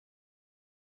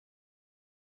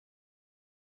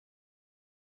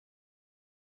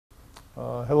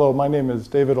Hello, my name is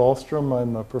David Ahlstrom.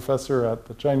 I'm a professor at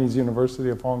the Chinese University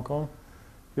of Hong Kong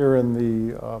here in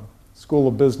the School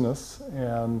of Business,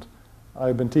 and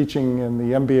I've been teaching in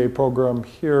the MBA program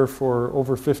here for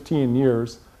over 15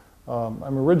 years.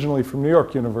 I'm originally from New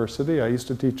York University. I used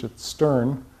to teach at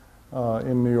Stern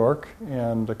in New York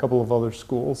and a couple of other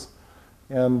schools.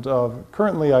 And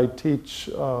currently I teach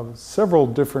several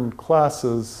different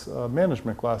classes,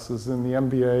 management classes in the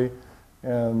MBA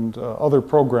and other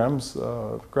programs,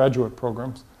 graduate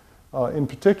programs. In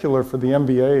particular for the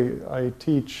MBA, I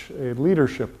teach a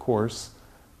leadership course.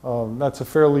 That's a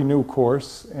fairly new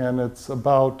course, and it's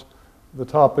about the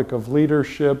topic of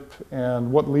leadership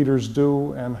and what leaders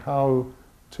do and how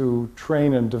to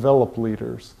train and develop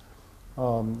leaders.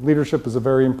 Leadership is a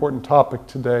very important topic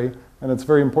today, and it's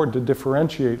very important to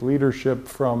differentiate leadership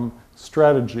from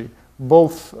strategy.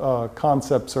 Both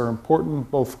concepts are important,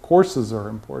 both courses are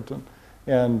important,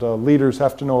 and leaders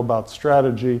have to know about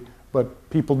strategy, but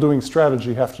people doing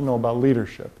strategy have to know about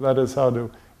leadership. That is how to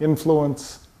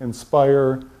influence,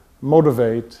 inspire,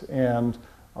 motivate, and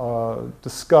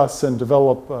discuss and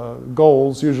develop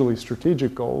goals, usually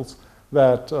strategic goals,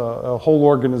 that a whole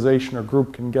organization or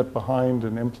group can get behind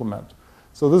and implement.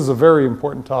 So this is a very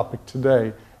important topic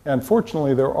today. And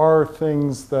fortunately, there are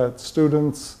things that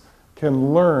students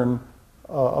can learn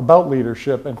about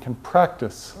leadership and can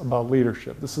practice about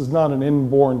leadership. This is not an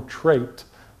inborn trait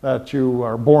that you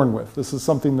are born with. This is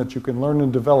something that you can learn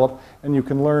and develop, and you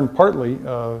can learn partly,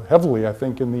 heavily, I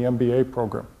think, in the MBA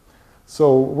program.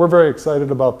 So we're very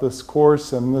excited about this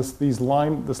course and this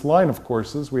line of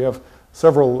courses. We have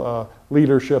several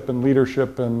leadership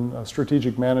and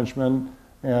strategic management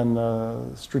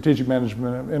and strategic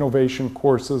management innovation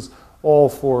courses, all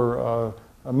for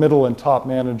middle and top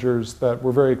managers that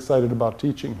we're very excited about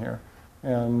teaching here.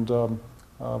 And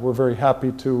we're very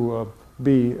happy to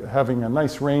be having a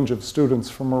nice range of students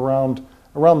from around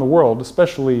the world,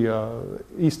 especially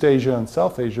East Asia and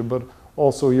South Asia, but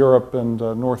also Europe and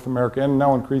North America, and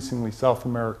now increasingly South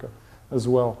America as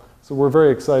well. So we're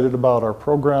very excited about our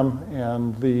program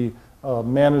and the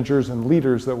managers and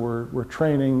leaders that we're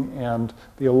training, and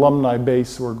the alumni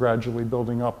base we're gradually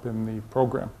building up in the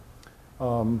program.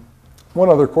 One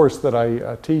other course that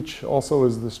I teach also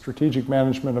is the Strategic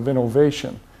Management of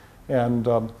Innovation. And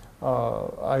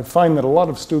I find that a lot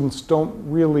of students don't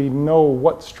really know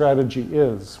what strategy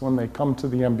is when they come to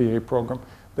the MBA program.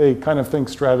 They kind of think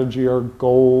strategy are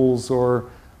goals or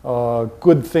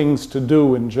good things to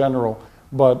do in general.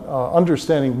 But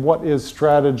understanding what is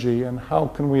strategy and how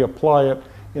can we apply it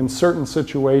in certain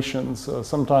situations,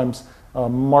 sometimes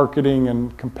marketing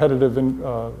and competitive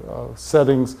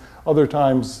settings, other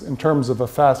times in terms of a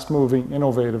fast-moving,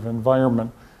 innovative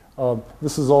environment.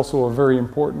 This is also a very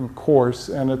important course,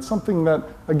 and it's something that,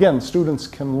 again, students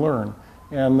can learn,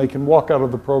 and they can walk out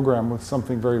of the program with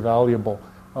something very valuable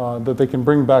that they can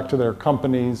bring back to their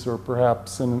companies or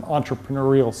perhaps in an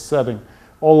entrepreneurial setting.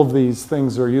 All of these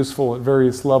things are useful at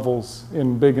various levels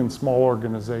in big and small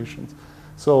organizations.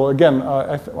 So again,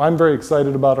 I'm very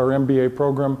excited about our MBA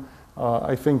program.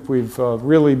 I think we've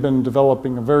really been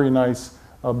developing a very nice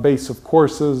base of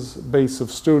courses, base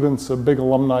of students, a big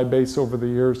alumni base over the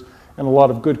years, and a lot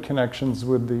of good connections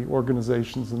with the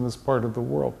organizations in this part of the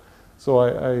world. So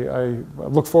I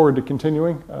look forward to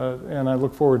continuing, and I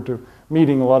look forward to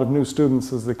meeting a lot of new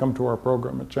students as they come to our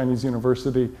program at Chinese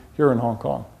University here in Hong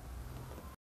Kong.